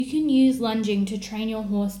You can use lunging to train your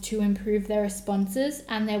horse to improve their responses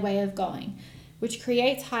and their way of going, which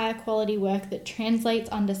creates higher quality work that translates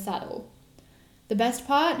under saddle. The best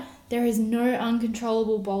part? There is no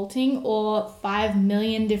uncontrollable bolting or 5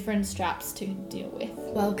 million different straps to deal with.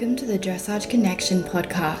 Welcome to the Dressage Connection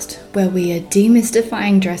podcast, where we are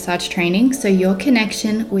demystifying dressage training so your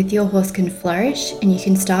connection with your horse can flourish and you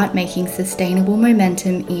can start making sustainable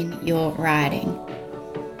momentum in your riding.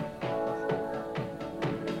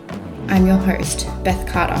 I'm your host, Beth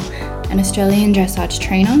Carter, an Australian dressage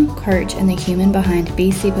trainer, coach, and the human behind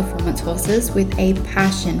BC Performance Horses with a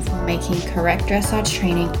passion for making correct dressage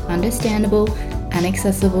training understandable and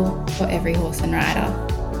accessible for every horse and rider.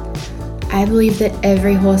 I believe that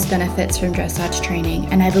every horse benefits from dressage training,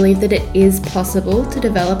 and I believe that it is possible to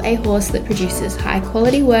develop a horse that produces high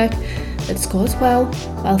quality work that scores well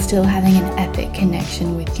while still having an epic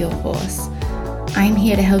connection with your horse. I'm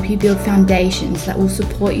here to help you build foundations that will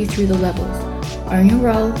support you through the levels, own your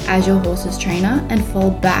role as your horse's trainer, and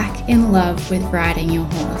fall back in love with riding your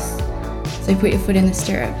horse. So put your foot in the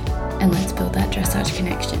stirrup and let's build that dressage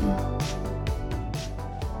connection.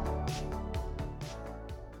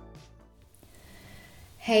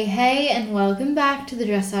 Hey, and welcome back to the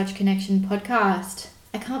Dressage Connection podcast.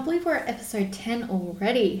 I can't believe we're at episode 10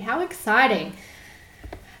 already. How exciting!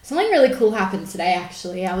 Something really cool happened today,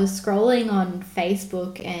 actually. I was scrolling on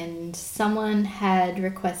Facebook and someone had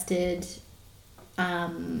requested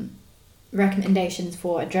recommendations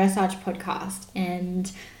for a dressage podcast,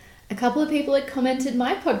 and a couple of people had commented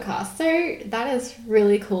my podcast. So that is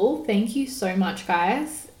really cool. Thank you so much,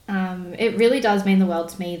 guys. It really does mean the world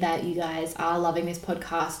to me that you guys are loving this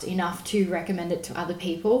podcast enough to recommend it to other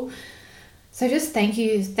people. So just thank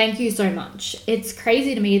you so much. It's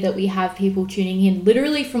crazy to me that we have people tuning in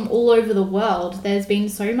literally from all over the world. There's been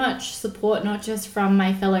so much support, not just from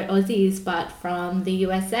my fellow Aussies, but from the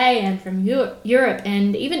USA and from Europe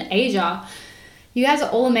and even Asia. You guys are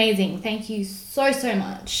all amazing. Thank you so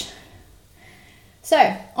much.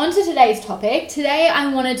 So, on to today's topic. Today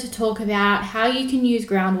I wanted to talk about how you can use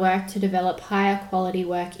groundwork to develop higher quality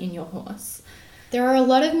work in your horse. There are a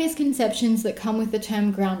lot of misconceptions that come with the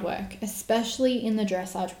term groundwork, especially in the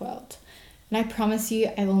dressage world. And I promise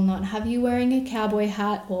you, I will not have you wearing a cowboy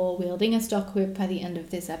hat or wielding a stock whip by the end of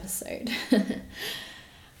this episode.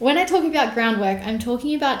 When I talk about groundwork, I'm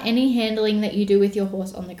talking about any handling that you do with your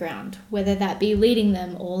horse on the ground, whether that be leading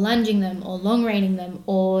them or lunging them or long reining them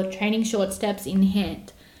or training short steps in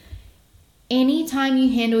hand. Anytime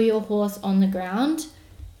you handle your horse on the ground,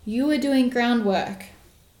 you are doing groundwork.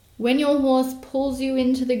 When your horse pulls you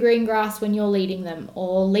into the green grass when you're leading them,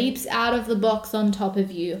 or leaps out of the box on top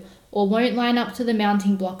of you, or won't line up to the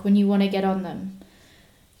mounting block when you want to get on them,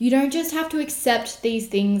 you don't just have to accept these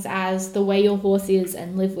things as the way your horse is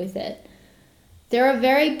and live with it. There are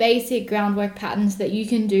very basic groundwork patterns that you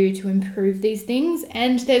can do to improve these things,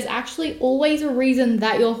 and there's actually always a reason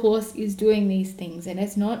that your horse is doing these things, and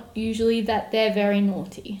it's not usually that they're very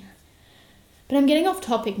naughty. But I'm getting off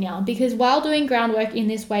topic now, because while doing groundwork in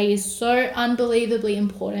this way is so unbelievably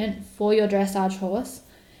important for your dressage horse,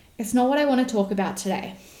 it's not what I want to talk about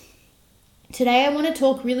today. Today I want to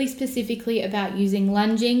talk really specifically about using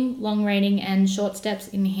lunging, long reining, and short steps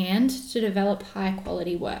in hand to develop high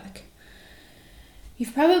quality work.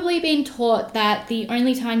 You've probably been taught that the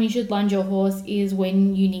only time you should lunge your horse is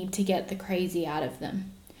when you need to get the crazy out of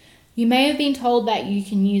them. You may have been told that you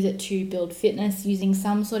can use it to build fitness using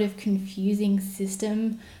some sort of confusing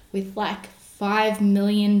system with like 5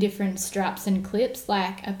 million different straps and clips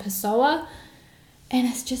like a Pessoa, and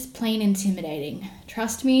it's just plain intimidating.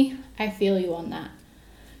 Trust me, I feel you on that.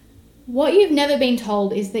 What you've never been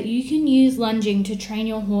told is that you can use lunging to train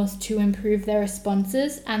your horse to improve their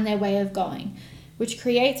responses and their way of going, which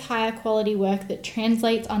creates higher quality work that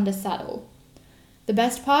translates under saddle. The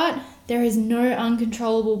best part? There is no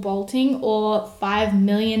uncontrollable bolting or 5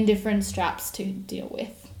 million different straps to deal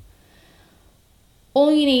with.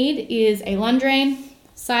 All you need is a lunge rein,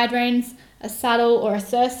 side reins, a saddle or a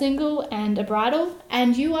surcingle, and a bridle,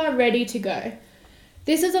 and you are ready to go.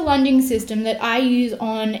 This is a lunging system that I use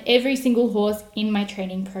on every single horse in my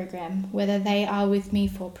training program, whether they are with me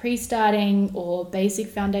for pre-starting or basic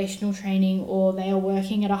foundational training or they are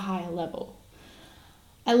working at a higher level.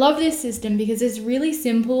 I love this system because it's really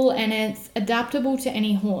simple and it's adaptable to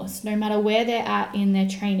any horse, no matter where they're at in their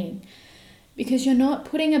training. Because you're not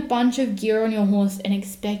putting a bunch of gear on your horse and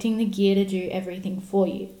expecting the gear to do everything for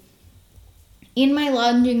you. In my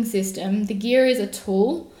lunging system, the gear is a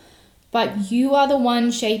tool, but you are the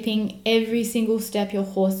one shaping every single step your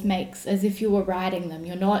horse makes as if you were riding them.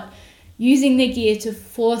 You're not using the gear to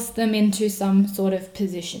force them into some sort of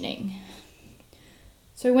positioning.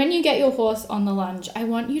 So when you get your horse on the lunge, I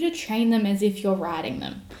want you to train them as if you're riding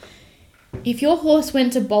them. If your horse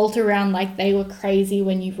went to bolt around like they were crazy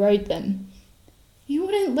when you rode them, you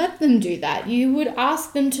wouldn't let them do that. You would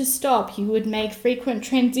ask them to stop. You would make frequent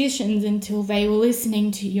transitions until they were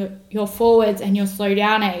listening to your forwards and your slow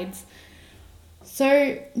down aids.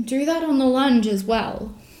 So do that on the lunge as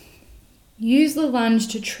well. Use the lunge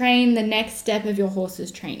to train the next step of your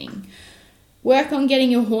horse's training. Work on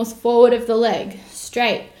getting your horse forward of the leg,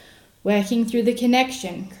 straight, working through the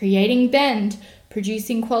connection, creating bend,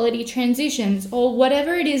 producing quality transitions, or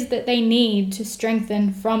whatever it is that they need to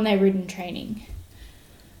strengthen from their ridden training.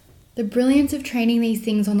 The brilliance of training these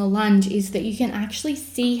things on the lunge is that you can actually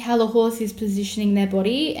see how the horse is positioning their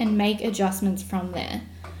body and make adjustments from there.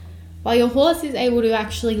 While your horse is able to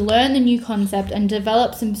actually learn the new concept and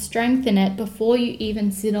develop some strength in it before you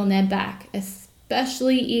even sit on their back,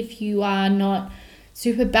 especially if you are not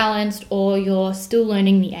super balanced or you're still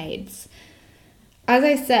learning the aids. As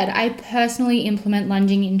I said, I personally implement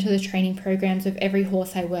lunging into the training programs of every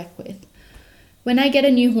horse I work with. When I get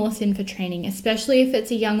a new horse in for training, especially if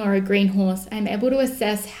it's a young or a green horse, I'm able to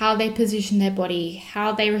assess how they position their body,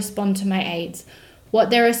 how they respond to my aids, what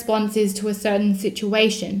their response is to a certain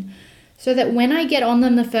situation, so that when I get on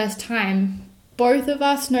them the first time, both of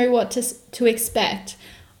us know what to expect.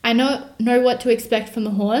 I know what to expect from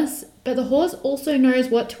the horse, but the horse also knows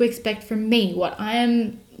what to expect from me, what I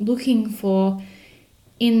am looking for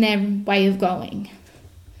in their way of going.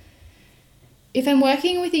 If I'm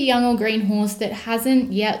working with a young or green horse that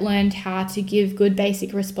hasn't yet learned how to give good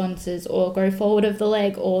basic responses or go forward of the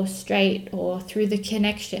leg or straight or through the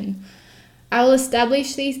connection, I will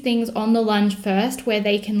establish these things on the lunge first, where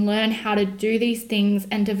they can learn how to do these things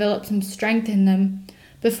and develop some strength in them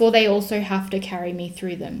before they also have to carry me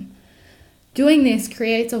through them. Doing this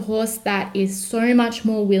creates a horse that is so much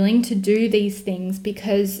more willing to do these things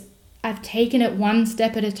because I've taken it one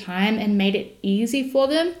step at a time and made it easy for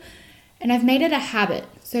them, and I've made it a habit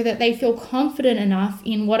so that they feel confident enough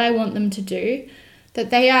in what I want them to do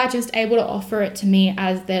that they are just able to offer it to me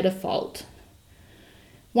as their default.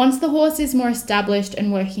 Once the horse is more established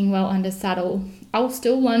and working well under saddle, I'll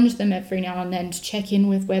still lunge them every now and then to check in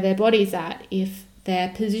with where their body's at, if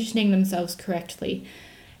they're positioning themselves correctly.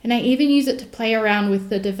 And I even use it to play around with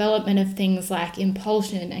the development of things like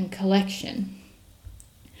impulsion and collection.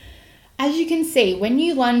 As you can see, when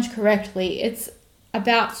you lunge correctly, it's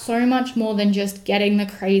about so much more than just getting the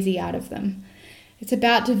crazy out of them. It's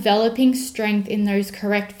about developing strength in those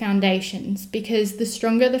correct foundations, because the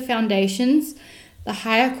stronger the foundations, the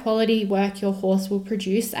higher quality work your horse will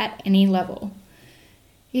produce at any level.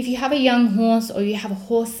 If you have a young horse, or you have a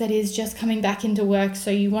horse that is just coming back into work,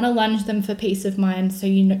 so you want to lunge them for peace of mind so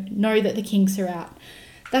you know that the kinks are out,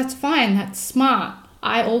 that's fine, that's smart.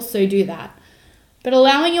 I also do that. But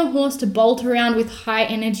allowing your horse to bolt around with high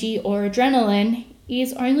energy or adrenaline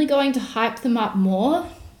is only going to hype them up more,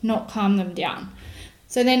 not calm them down.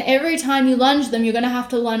 So then every time you lunge them, you're going to have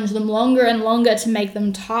to lunge them longer and longer to make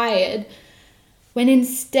them tired, when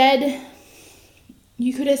instead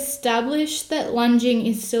you could establish that lunging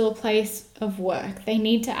is still a place of work. They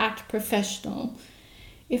need to act professional.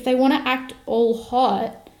 If they want to act all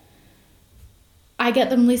hot, I get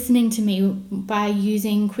them listening to me by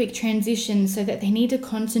using quick transitions so that they need to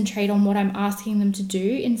concentrate on what I'm asking them to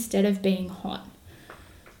do instead of being hot.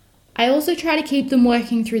 I also try to keep them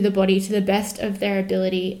working through the body to the best of their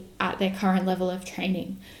ability at their current level of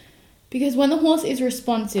training. Because when the horse is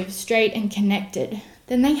responsive, straight and connected,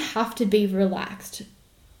 then they have to be relaxed.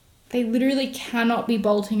 They literally cannot be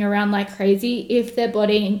bolting around like crazy if their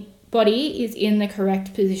body is in the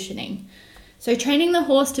correct positioning. So training the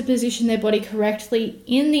horse to position their body correctly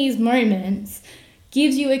in these moments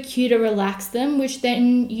gives you a cue to relax them, which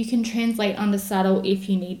then you can translate under saddle if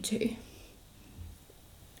you need to.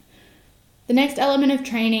 The next element of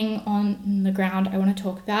training on the ground I want to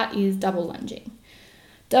talk about is double lunging.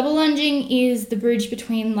 Double lunging is the bridge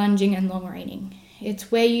between lunging and long reining.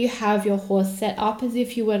 It's where you have your horse set up as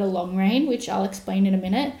if you were to long rein, which I'll explain in a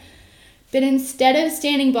minute. But instead of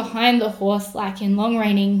standing behind the horse like in long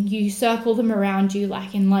reining, you circle them around you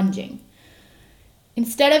like in lunging.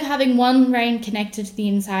 Instead of having one rein connected to the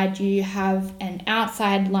inside, you have an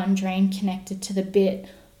outside lunge rein connected to the bit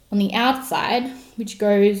on the outside, which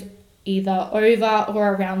goes either over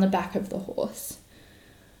or around the back of the horse.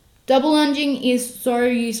 Double lunging is so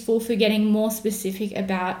useful for getting more specific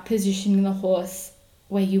about positioning the horse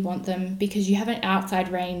where you want them, because you have an outside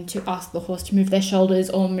rein to ask the horse to move their shoulders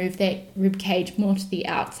or move their rib cage more to the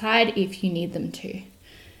outside if you need them to.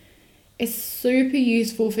 It's super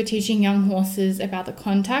useful for teaching young horses about the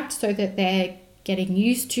contact so that they're getting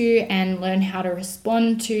used to and learn how to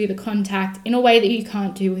respond to the contact in a way that you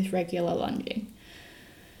can't do with regular lunging.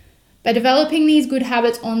 By developing these good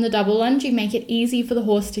habits on the double lunge, you make it easy for the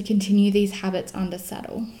horse to continue these habits under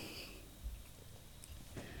saddle.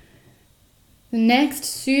 The next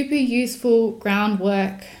super useful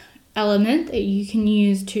groundwork element that you can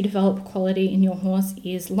use to develop quality in your horse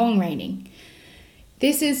is long reining.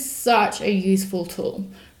 This is such a useful tool.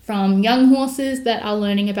 From young horses that are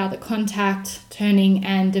learning about the contact, turning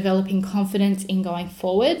and developing confidence in going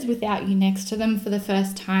forwards without you next to them for the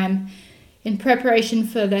first time in preparation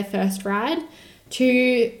for their first ride,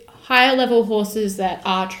 to higher level horses that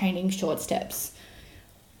are training short steps.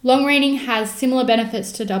 Long reining has similar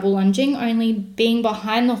benefits to double lunging, only being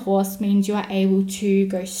behind the horse means you are able to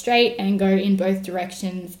go straight and go in both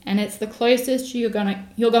directions, and it's the closest you're going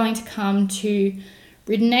to come to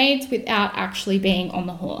ridden aids without actually being on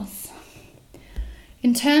the horse.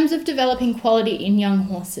 In terms of developing quality in young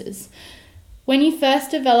horses, when you first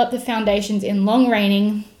develop the foundations in long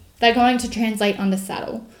reining, they're going to translate under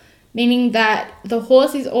saddle, meaning that the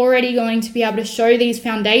horse is already going to be able to show these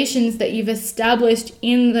foundations that you've established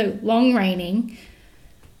in the long reining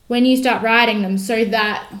when you start riding them, so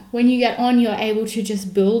that when you get on, you're able to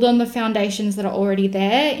just build on the foundations that are already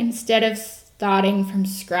there instead of starting from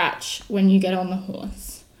scratch when you get on the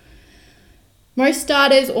horse. Most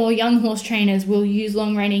starters or young horse trainers will use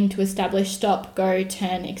long reining to establish stop, go,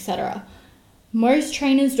 turn, etc. Most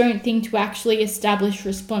trainers don't think to actually establish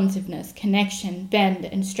responsiveness, connection, bend,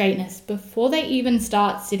 and straightness before they even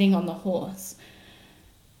start sitting on the horse.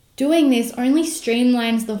 Doing this only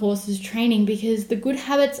streamlines the horse's training because the good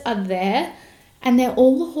habits are there and they're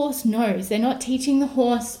all the horse knows. They're not teaching the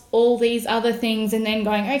horse all these other things and then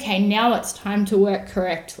going, okay, now it's time to work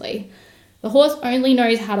correctly. The horse only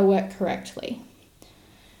knows how to work correctly.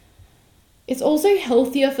 It's also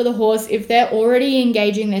healthier for the horse if they're already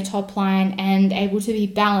engaging their top line and able to be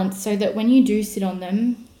balanced so that when you do sit on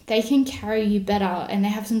them, they can carry you better and they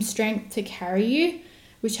have some strength to carry you,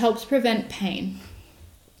 which helps prevent pain.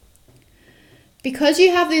 Because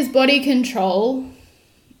you have this body control,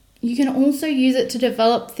 you can also use it to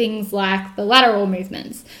develop things like the lateral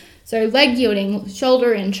movements. So leg yielding,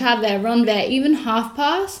 shoulder in, travers, renvers, even half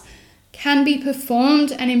pass can be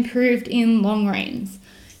performed and improved in long reins.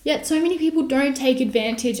 Yet so many people don't take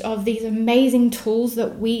advantage of these amazing tools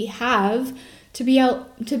that we have to be able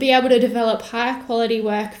to develop higher quality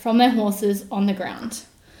work from their horses on the ground.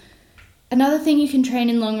 Another thing you can train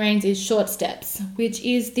in long reins is short steps, which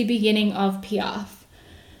is the beginning of piaffe.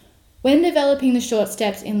 When developing the short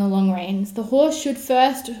steps in the long reins, the horse should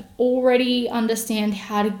first already understand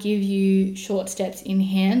how to give you short steps in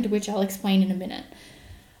hand, which I'll explain in a minute.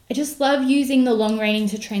 I just love using the long reining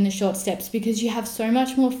to train the short steps because you have so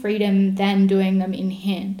much more freedom than doing them in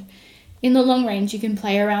hand. In the long reins, you can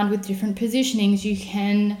play around with different positionings. You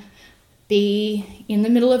can be in the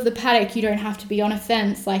middle of the paddock. You don't have to be on a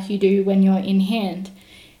fence like you do when you're in hand.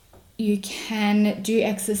 You can do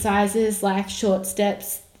exercises like short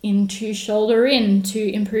steps into shoulder in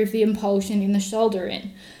to improve the impulsion in the shoulder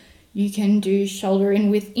in. You can do shoulder in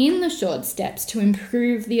within the short steps to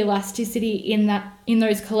improve the elasticity in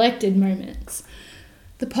those collected moments.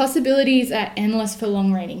 The possibilities are endless for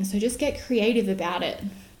long reining, so just get creative about it.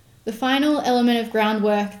 The final element of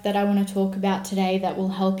groundwork that I want to talk about today that will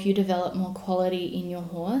help you develop more quality in your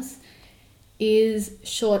horse is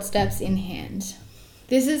short steps in hand.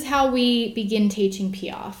 This is how we begin teaching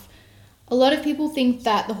piaffe. A lot of people think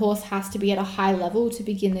that the horse has to be at a high level to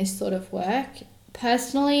begin this sort of work.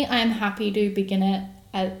 Personally, I am happy to begin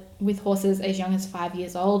it with horses as young as 5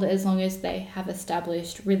 years old, as long as they have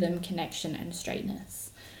established rhythm, connection, and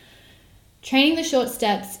straightness. Training the short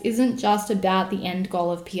steps isn't just about the end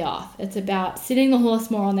goal of piaffe. It's about sitting the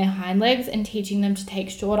horse more on their hind legs and teaching them to take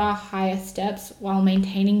shorter, higher steps while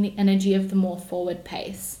maintaining the energy of the more forward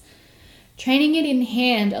pace. Training it in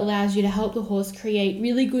hand allows you to help the horse create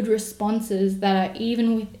really good responses that are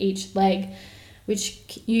even with each leg,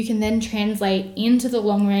 which you can then translate into the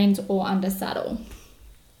long reins or under saddle.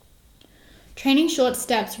 Training short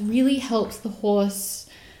steps really helps the horse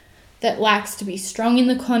that likes to be strong in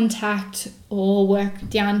the contact or work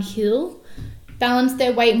downhill balance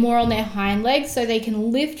their weight more on their hind legs so they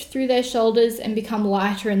can lift through their shoulders and become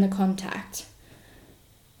lighter in the contact.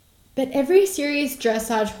 But every serious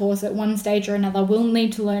dressage horse at one stage or another will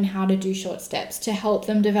need to learn how to do short steps to help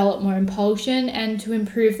them develop more impulsion and to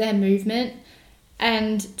improve their movement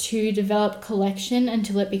and to develop collection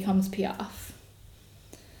until it becomes piaffe.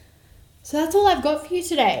 So that's all I've got for you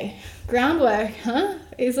today. Groundwork, huh?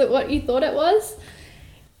 Is it what you thought it was?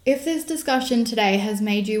 If this discussion today has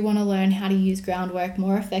made you want to learn how to use groundwork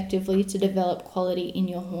more effectively to develop quality in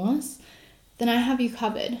your horse, then I have you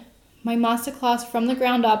covered. My masterclass From the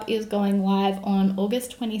Ground Up is going live on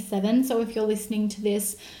August 27, so if you're listening to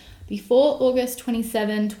this before August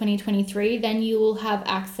 27, 2023, then you will have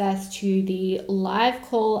access to the live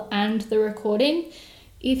call and the recording.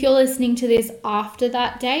 If you're listening to this after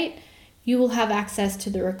that date, you will have access to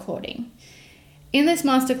the recording. In this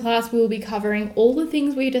masterclass, we will be covering all the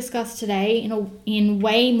things we discussed today in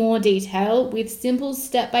way more detail with simple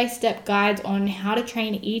step-by-step guides on how to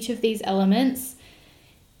train each of these elements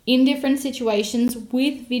in different situations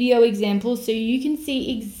with video examples so you can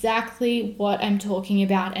see exactly what I'm talking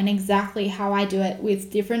about and exactly how I do it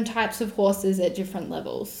with different types of horses at different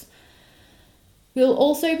levels. We'll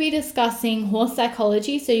also be discussing horse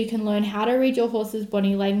psychology so you can learn how to read your horse's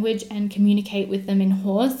body language and communicate with them in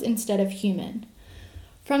horse instead of human.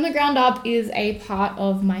 From the Ground Up is a part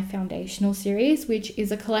of my foundational series, which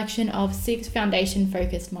is a collection of 6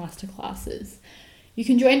 foundation-focused masterclasses. You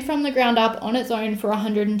can join From the Ground Up on its own for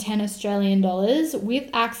 $110 Australian with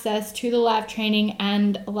access to the live training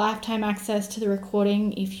and lifetime access to the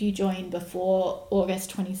recording if you join before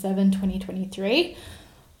August 27, 2023.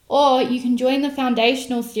 Or you can join the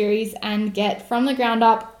foundational series and get From the Ground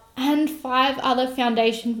Up and 5 other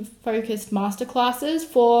foundation-focused masterclasses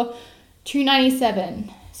for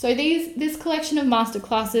 $297. So this collection of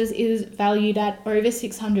masterclasses is valued at over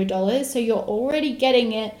 $600, so you're already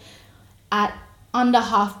getting it at under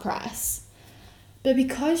half price. But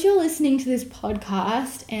because you're listening to this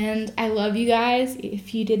podcast, and I love you guys,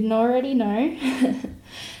 if you didn't already know,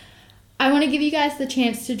 I want to give you guys the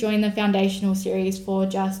chance to join the foundational series for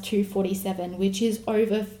just $247, which is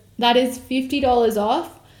 $50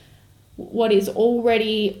 off what is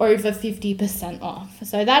already over 50% off.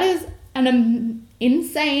 So that is an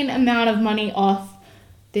insane amount of money off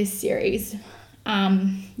this series.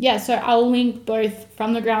 So I'll link both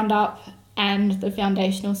From the Ground Up and the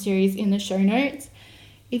foundational series in the show notes.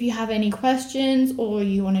 If you have any questions or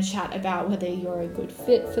you want to chat about whether you're a good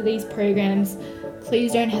fit for these programs,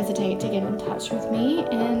 please don't hesitate to get in touch with me,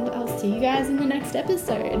 and I'll see you guys in the next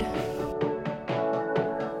episode.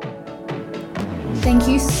 Thank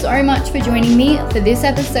you so much for joining me for this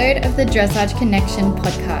episode of the Dressage Connection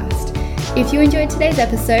podcast. If you enjoyed today's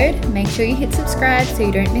episode, make sure you hit subscribe so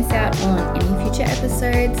you don't miss out on any future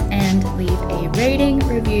episodes, and leave a rating,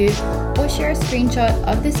 review, or share a screenshot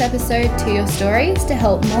of this episode to your stories to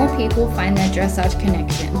help more people find their dressage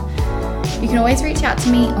connection. You can always reach out to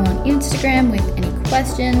me on Instagram with any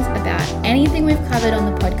questions about anything we've covered on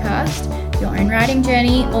the podcast, your own riding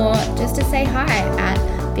journey, or just to say hi at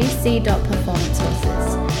bc.performancehorses.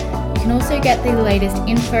 You can also get the latest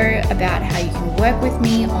info about how you can work with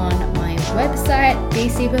me on my website,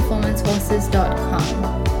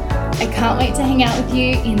 bcperformancehorses.com. I can't wait to hang out with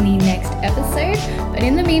you in the next episode, but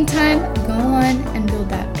in the meantime, go on and build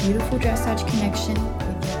that beautiful dressage connection